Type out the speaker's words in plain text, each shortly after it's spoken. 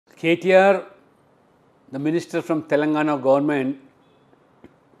KTR, the minister from Telangana government,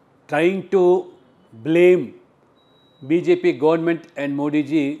 trying to blame BJP government and Modi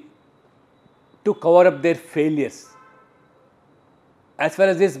ji to cover up their failures. As far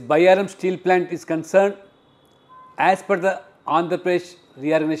as this Bayyaram steel plant is concerned, as per the Andhra Pradesh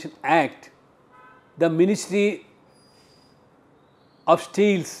Reorganization Act, the Ministry of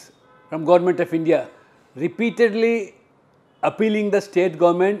Steels from Government of India repeatedly appealing the state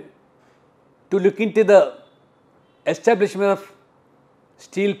government to look into the establishment of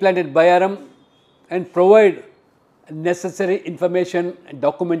steel plant at Bayyaram and provide necessary information and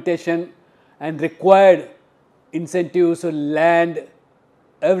documentation and required incentives, land,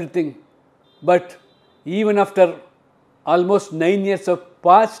 everything. But even after almost 9 years have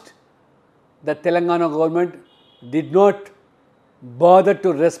passed, the Telangana government did not bother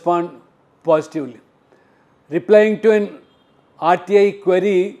to respond positively. Replying to an RTI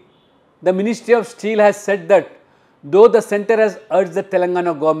query, the Ministry of Steel has said that though the centre has urged the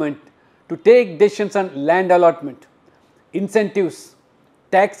Telangana government to take decisions on land allotment, incentives,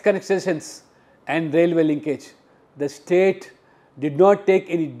 tax concessions and railway linkage, the state did not take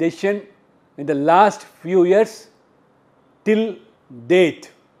any decision in the last few years till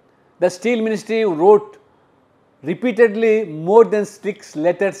date. The Steel Ministry wrote repeatedly more than 6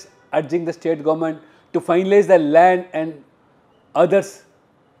 letters urging the state government to finalize the land and others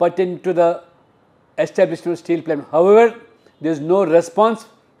pertaining to the establishment of steel plant. However, there is no response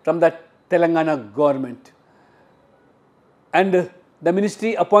from the Telangana government. And the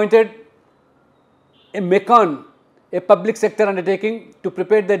ministry appointed a MECON, a public sector undertaking, to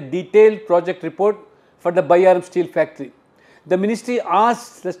prepare the detailed project report for the Bayyaram steel factory. The ministry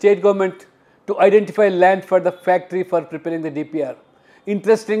asked the state government to identify land for the factory for preparing the DPR.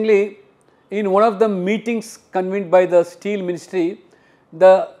 Interestingly, in one of the meetings convened by the steel ministry,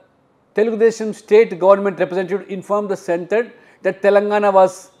 the Telugu Desam state government representative informed the centre that Telangana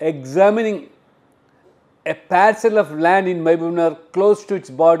was examining a parcel of land in Mahbubnagar close to its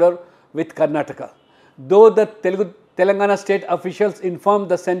border with Karnataka. Though the Telangana state officials informed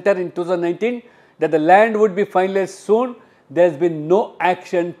the centre in 2019 that the land would be finalized soon, there has been no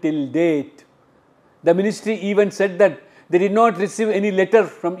action till date. The ministry even said that they did not receive any letter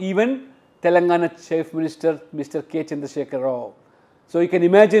from even Telangana Chief Minister Mr. K. Chandrasekhar Rao. So you can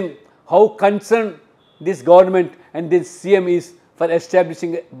imagine how concerned this government and this CM is for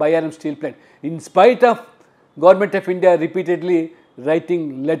establishing a Bayyaram steel plant, in spite of Government of India repeatedly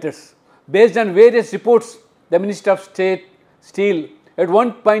writing letters. Based on various reports, the Minister of State Steel at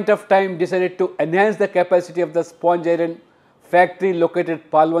one point of time decided to enhance the capacity of the sponge iron factory located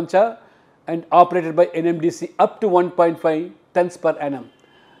at Palwancha and operated by NMDC up to 1.5 tons per annum.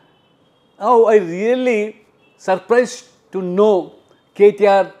 Now, I really surprised to know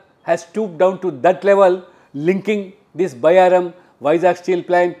KTR has stooped down to that level, linking this Bayyaram, Vizag steel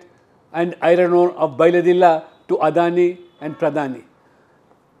plant and iron ore of Bailadilla to Adani and Pradhani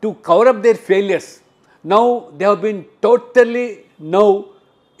to cover up their failures. Now, they have been totally now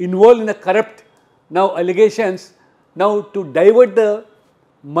involved in the corrupt allegations. Now, to divert the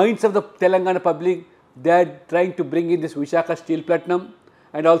minds of the Telangana public, they are trying to bring in this Vishaka steel platinum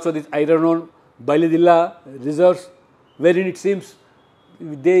and also this iron ore Bailadilla reserves, wherein it seems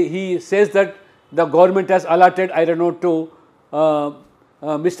he says that the government has allotted iron ore to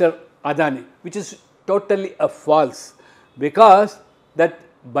Mr. Adani, which is totally a false, because that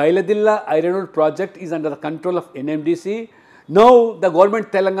Bailadilla iron ore project is under the control of NMDC. Now, the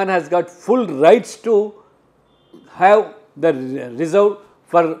government Telangana has got full rights to have the reserve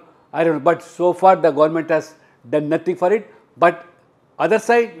for iron ore, but so far the government has done nothing for it. But other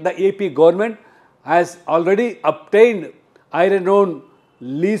side, the AP government has already obtained iron ore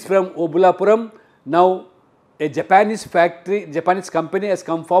lease from Obulapuram. Now, a Japanese company has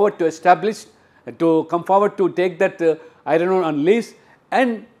come forward to take that iron ore on lease,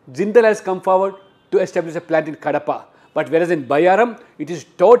 and Jindal has come forward to establish a plant in Kadapa. But whereas in Bayyaram, it is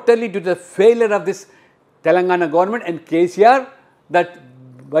totally due to the failure of this Telangana government and KCR, that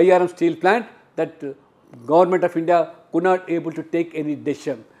Bayyaram steel plant, that government of India could not able to take any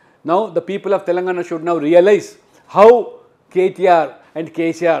decision. Now, the people of Telangana should now realize how KTR and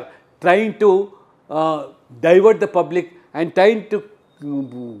KCR trying to divert the public and trying to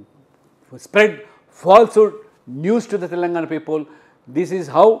spread falsehood news to the Telangana people. This is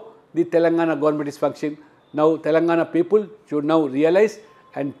how the Telangana government is functioning. Now, Telangana people should now realize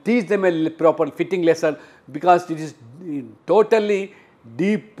and teach them a proper fitting lesson, because it is totally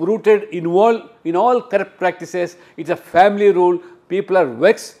deep-rooted, involved in all corrupt practices. It's a family rule. People are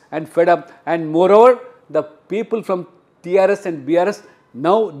vexed and fed up, and moreover, the people from TRS and BRS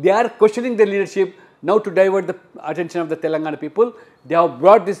Now they are questioning their leadership. Now to divert the attention of the Telangana people, they have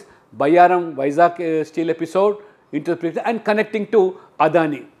brought this Bayyaram Vizag steel episode into the picture and connecting to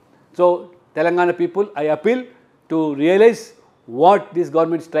Adani. So Telangana people, I appeal to realize what this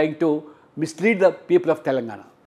government is trying to mislead the people of Telangana.